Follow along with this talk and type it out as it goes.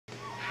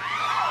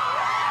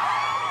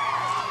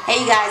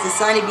Hey you guys, it's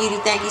Asani Beauty.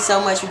 Thank you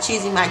so much for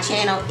choosing my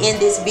channel. In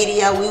this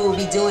video, we will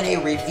be doing a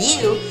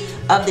review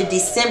of the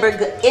December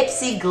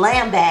Ipsy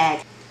Glam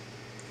bag.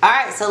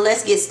 Alright, so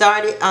let's get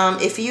started.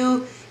 If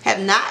you have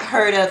not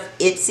heard of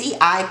Ipsy,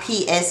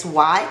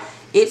 I-P-S-Y,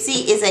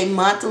 Ipsy is a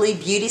monthly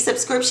beauty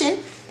subscription,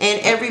 and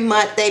every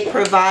month they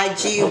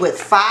provide you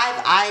with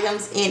 5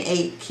 items in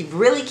a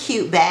really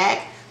cute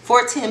bag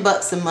for 10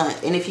 bucks a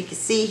month. And if you can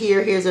see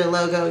here, here's their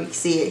logo. You can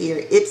see it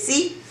here,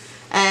 Ipsy.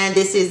 And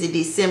this is the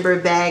December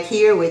bag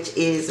here, which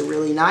is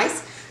really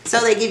nice.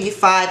 So they give you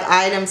 5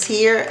 items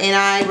here, and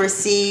I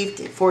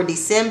received for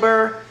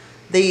December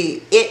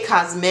the It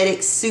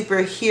Cosmetics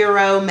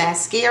Superhero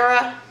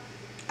Mascara.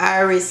 I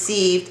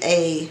received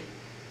a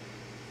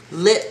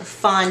lip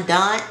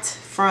fondant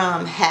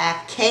from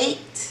Half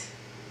Caked.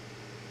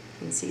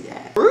 You can see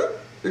that.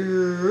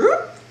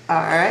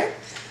 Alright.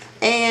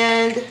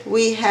 And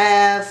we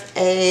have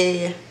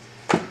a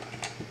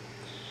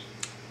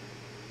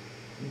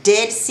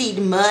Dead Seed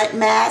Mud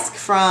Mask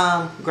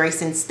from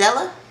Grace and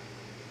Stella.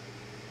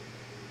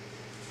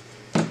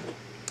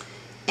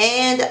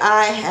 And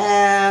I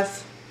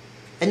have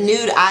a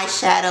nude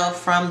eyeshadow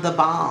from The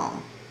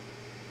Balm.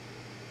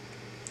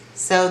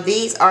 So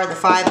these are the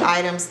 5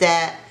 items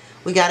that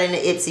we got in the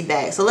Ipsy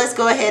bag. So let's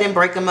go ahead and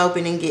break them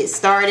open and get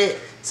started.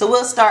 So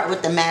we'll start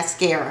with the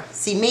mascara.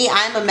 See me,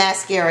 I'm a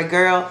mascara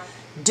girl.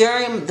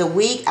 During the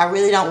week, I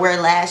really don't wear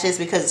lashes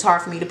because it's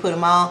hard for me to put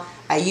them on.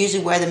 I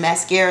usually wear the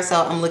mascara,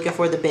 so I'm looking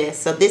for the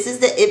best. So this is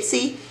the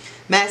Ipsy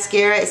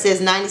mascara. It says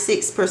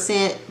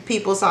 96%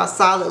 people saw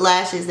solid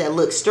lashes that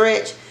look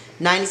stretched.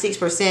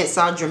 96%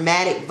 saw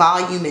dramatic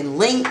volume and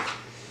length.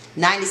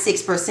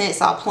 96%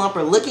 saw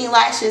plumper looking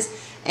lashes.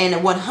 And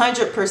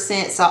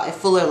 100% saw a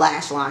fuller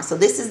lash line. So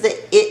this is the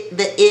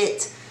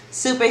It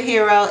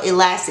Superhero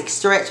Elastic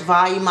Stretch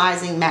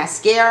Volumizing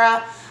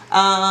Mascara.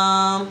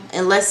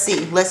 And let's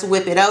see. Let's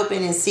whip it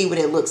open and see what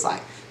it looks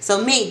like.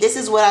 So me, this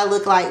is what I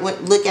look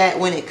at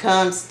when it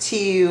comes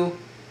to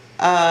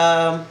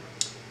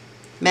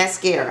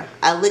mascara.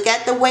 I look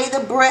at the way the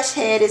brush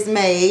head is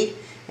made,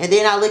 and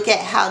then I look at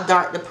how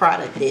dark the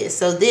product is.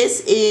 So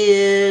this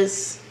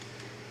is,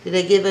 did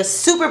they give us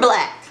super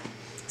black?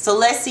 So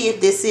let's see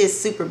if this is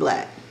super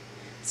black.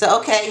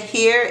 So okay,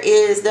 here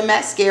is the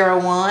mascara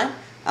one.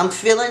 I'm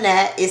feeling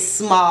that. It's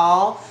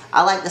small.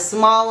 I like the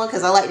small one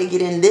because I like to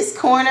get in this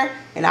corner,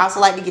 and I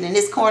also like to get in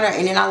this corner,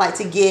 and then I like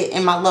to get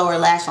in my lower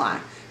lash line.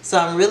 So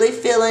I'm really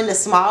feeling the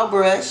small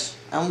brush.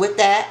 I'm with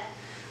that.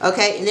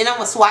 Okay, and then I'm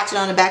going to swatch it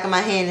on the back of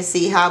my hand and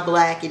see how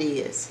black it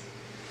is.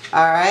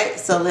 Alright,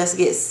 so let's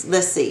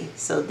see.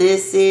 So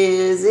this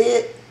is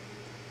it.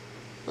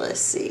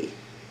 Let's see.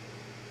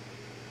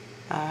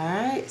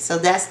 Alright, so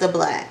that's the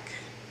black.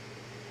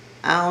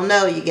 I don't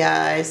know, you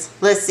guys.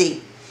 Let's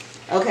see.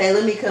 Okay,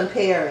 let me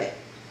compare it.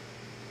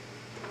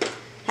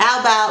 How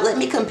about, let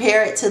me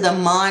compare it to the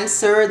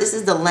Monsieur. This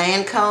is the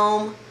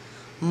Lancome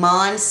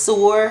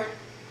Monsieur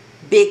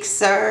Big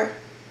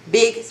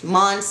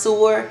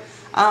Monsieur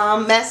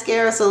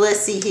mascara. So let's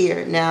see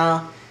here.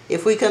 Now,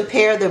 if we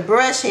compare the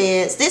brush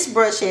heads, this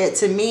brush head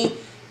to me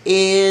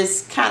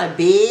is kind of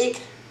big.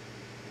 It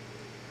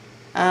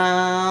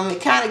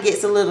kind of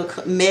gets a little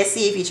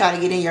messy if you try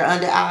to get in your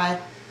under eye.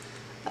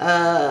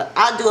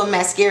 I'll do a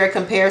mascara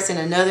comparison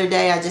another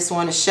day. I just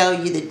want to show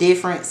you the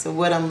difference of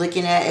what I'm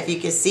looking at. If you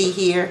can see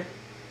here,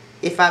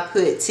 if I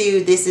put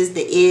 2, this is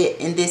the It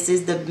and this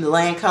is the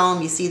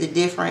Lancome. You see the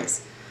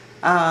difference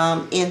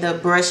in the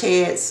brush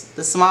heads.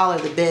 The smaller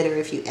the better,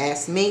 if you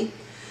ask me.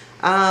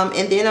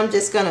 And then I'm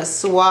just going to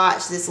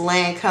swatch this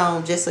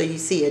Lancome just so you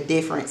see a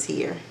difference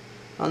here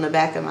on the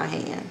back of my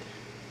hand.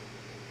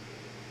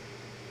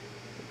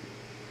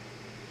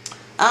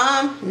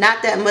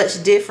 Not that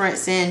much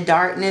difference in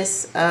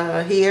darkness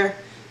here.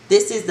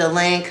 This is the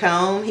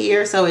Lancome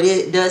here, so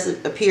it does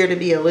appear to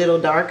be a little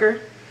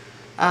darker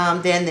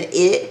than the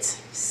It.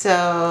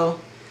 So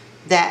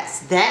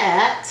that's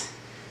that.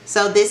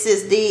 So this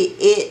is the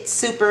It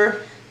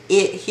Super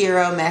It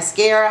Hero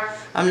Mascara.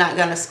 I'm not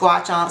going to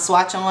swatch on.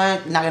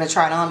 I'm not going to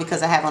try it on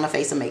because I have on a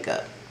face of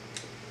makeup.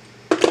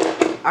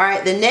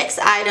 Alright, the next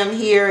item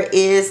here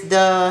is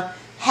the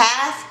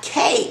Half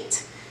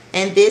Caked.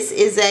 And this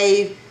is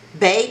a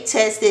bake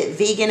tested,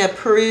 vegan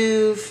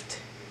approved,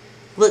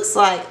 looks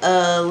like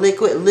a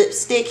liquid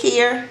lipstick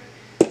here.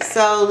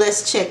 So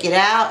let's check it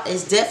out.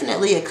 It's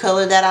definitely a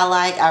color that I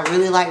like. I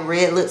really like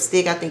red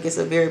lipstick. I think it's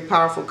a very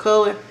powerful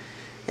color.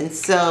 And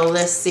so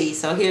let's see.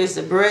 So here's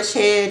the brush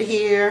head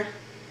here.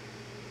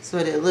 That's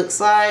what it looks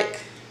like.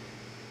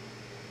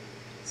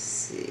 Let's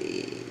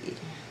see.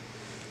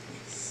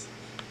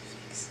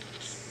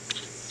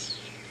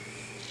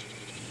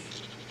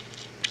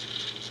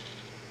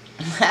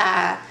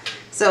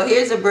 So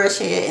here's a brush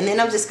head, and then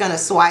I'm just going to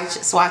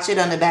swatch it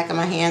on the back of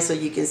my hand so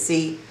you can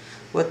see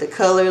what the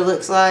color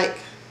looks like.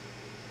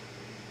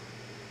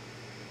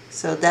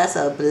 So that's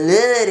a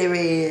bloody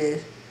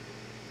red.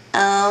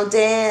 I don't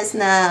dance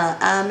now.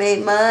 I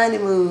make money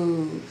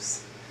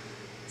moves.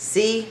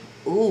 See?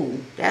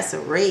 Ooh, that's a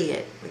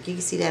red. You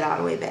can see that all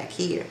the way back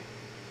here.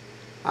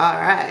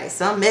 Alright,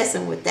 so I'm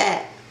messing with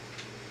that.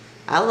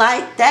 I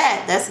like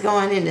that. That's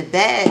going in the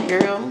bag,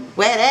 girl.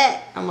 Where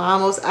that? I'm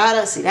almost out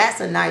of. See, that's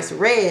a nice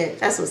red.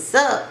 That's what's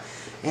up.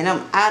 And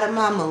I'm out of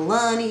my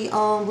Milani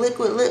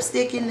liquid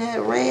lipstick in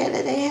that red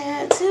that they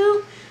had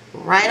too.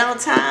 Right on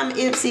time,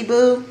 Ipsy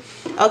Boo.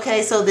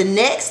 Okay, so the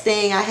next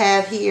thing I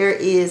have here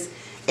is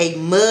a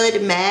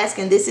mud mask,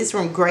 and this is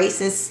from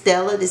Grace and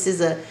Stella. This is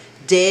a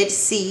Dead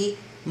Sea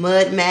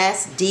mud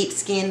mask deep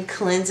skin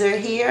cleanser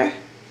here.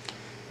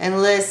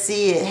 And let's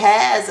see, it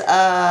has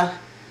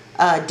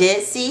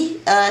Dead Sea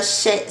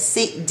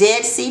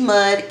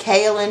mud,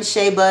 kaolin,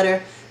 shea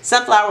butter,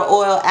 sunflower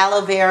oil,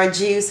 aloe vera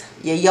juice,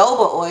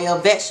 jojoba oil,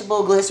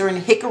 vegetable glycerin,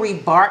 hickory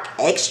bark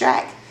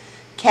extract,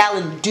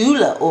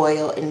 calendula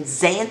oil, and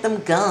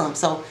xanthan gum.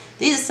 So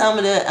these are some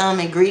of the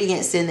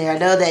ingredients in there. I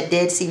know that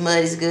Dead Sea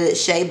mud is good,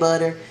 shea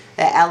butter,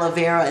 that aloe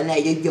vera, and that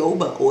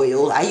jojoba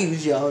oil. I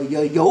use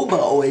jojoba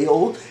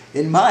oil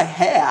in my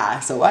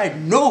hair, so I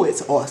know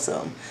it's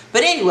awesome.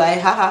 But anyway,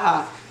 ha ha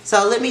ha.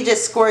 So let me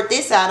just squirt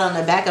this out on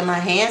the back of my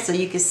hand so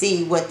you can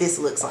see what this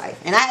looks like.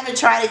 And I haven't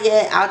tried it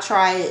yet. I'll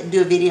try it,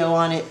 do a video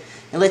on it,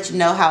 and let you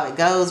know how it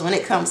goes. When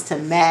it comes to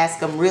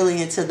mask, I'm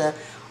really into the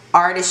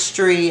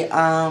Artistry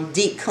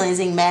deep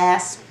cleansing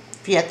mask.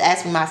 If you have to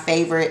ask me my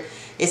favorite,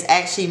 it's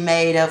actually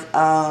made of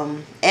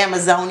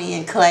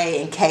Amazonian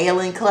clay and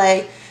kaolin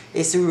clay.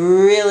 It's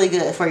really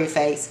good for your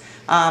face.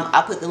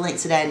 I'll put the link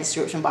to that in the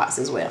description box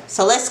as well.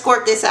 So let's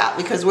squirt this out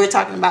because we're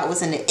talking about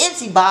what's in the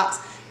Ipsy box,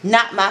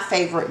 not my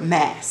favorite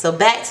mask. So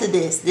back to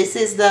this. This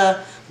is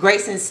the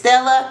Grace and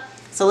Stella.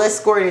 So let's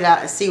squirt it out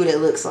and see what it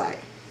looks like.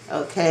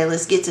 Okay,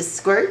 let's get to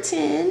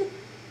squirting.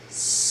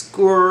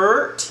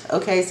 Squirt.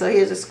 Okay, so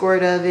here's a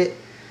squirt of it.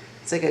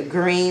 It's like a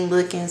green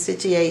looking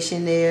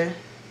situation there.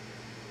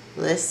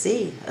 Let's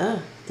see.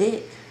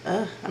 Thick.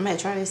 I'm gonna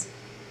try this.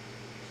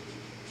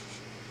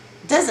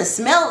 Doesn't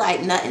smell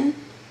like nothing,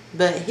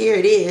 but here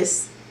it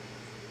is.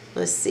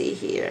 Let's see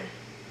here.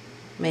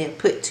 May have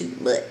put too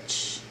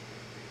much.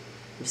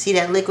 You see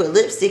that liquid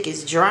lipstick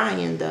is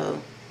drying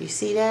though. You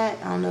see that?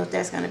 I don't know if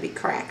that's gonna be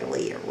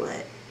crackly or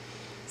what.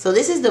 So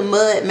this is the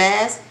mud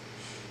mask.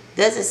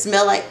 Doesn't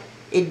smell like,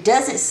 it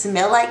doesn't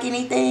smell like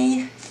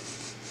anything.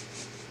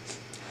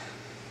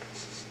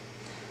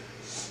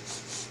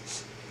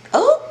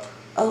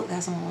 Oh,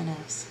 that's someone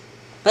else.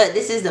 But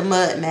this is the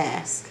mud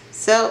mask.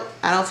 So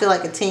I don't feel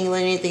like a tingle or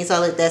anything, so I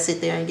let that sit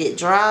there and get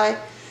dry.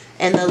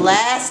 And the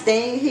last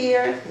thing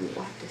here, let me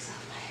wipe this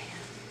off my hand.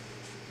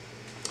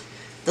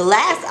 The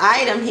last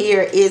item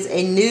here is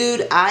a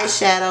nude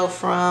eyeshadow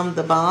from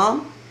The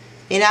Balm.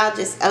 And I'll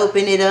just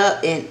open it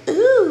up and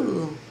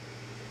ooh,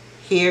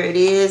 here it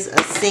is,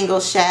 a single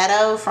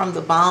shadow from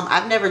The Balm.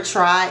 I've never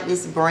tried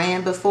this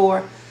brand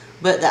before,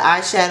 but the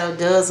eyeshadow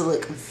does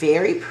look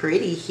very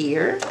pretty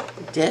here.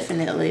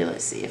 Definitely,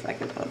 let's see if I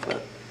can pump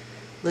up.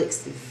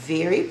 Looks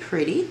very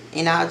pretty,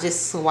 and I'll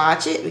just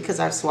swatch it because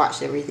I've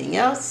swatched everything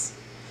else.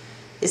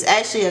 It's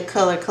actually a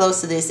color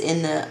close to this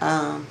in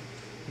the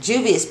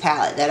Juvia's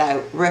palette that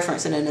I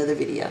referenced in another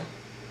video.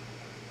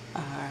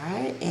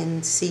 Alright,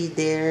 and see,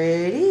 there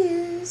it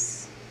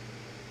is.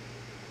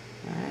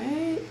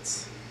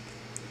 Alright.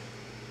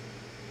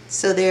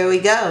 So there we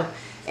go.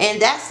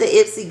 And that's the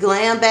Ipsy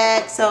Glam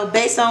bag. So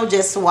based on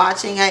just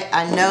swatching,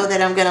 I know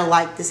that I'm going to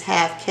like this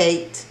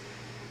half-caked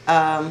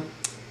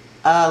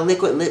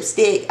liquid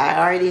lipstick. I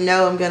already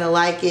know I'm going to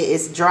like it.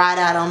 It's dried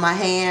out on my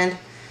hand.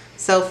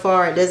 So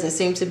far, it doesn't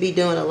seem to be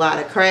doing a lot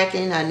of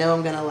cracking. I know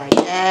I'm going to like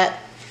that.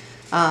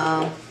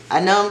 I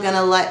know I'm going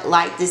to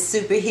like this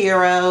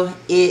Superhero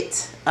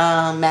It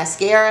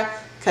mascara.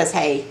 Because,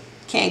 hey,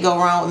 can't go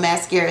wrong with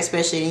mascara,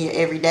 especially in your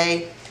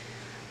everyday.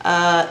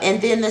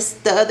 And then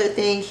the other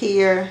thing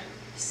here.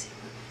 Let's see,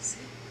 what is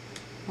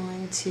it?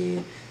 1,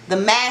 2. The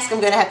mask, I'm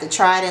going to have to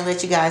try it and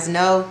let you guys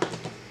know.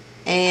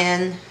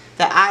 And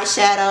the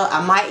eyeshadow,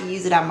 I might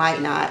use it, I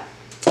might not.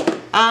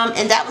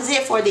 And that was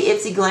it for the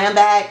Ipsy Glam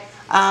bag.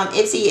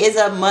 Ipsy is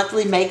a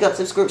monthly makeup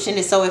subscription,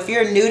 and so if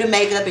you're new to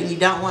makeup and you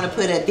don't want to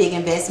put a big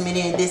investment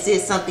in, this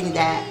is something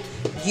that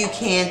you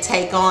can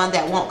take on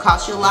that won't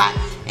cost you a lot,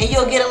 and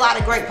you'll get a lot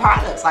of great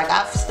products. Like,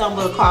 I've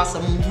stumbled across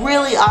some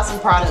really awesome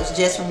products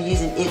just from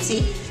using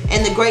Ipsy.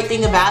 And the great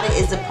thing about it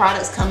is the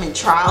products come in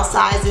trial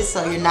sizes,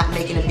 so you're not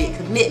making a big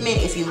commitment.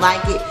 If you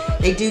like it,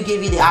 they do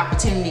give you the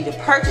opportunity to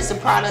purchase a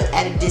product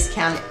at a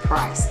discounted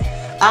price.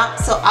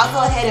 So I'll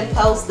go ahead and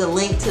post the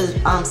link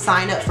to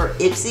sign up for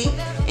Ipsy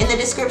in the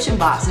description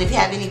box. And if you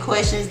have any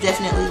questions,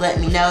 definitely let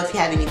me know. If you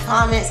have any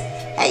comments,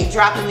 hey,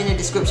 drop them in the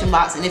description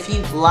box. And if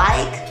you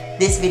like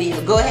this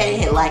video, go ahead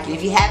and hit like. And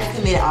if you haven't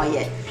committed all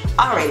yet,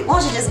 already, why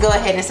don't you just go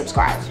ahead and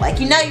subscribe? Like,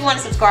 you know you want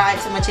to subscribe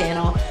to my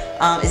channel.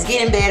 It's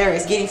getting better,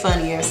 it's getting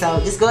funnier, so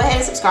just go ahead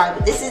and subscribe.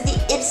 But this is the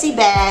Ipsy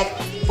bag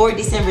for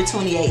December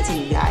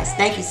 2018, you guys.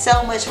 Thank you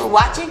so much for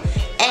watching,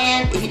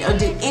 and if you don't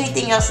do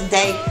anything else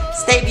today,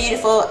 stay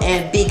beautiful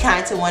and be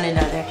kind to one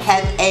another.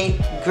 Have a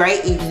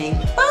great evening.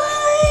 Bye.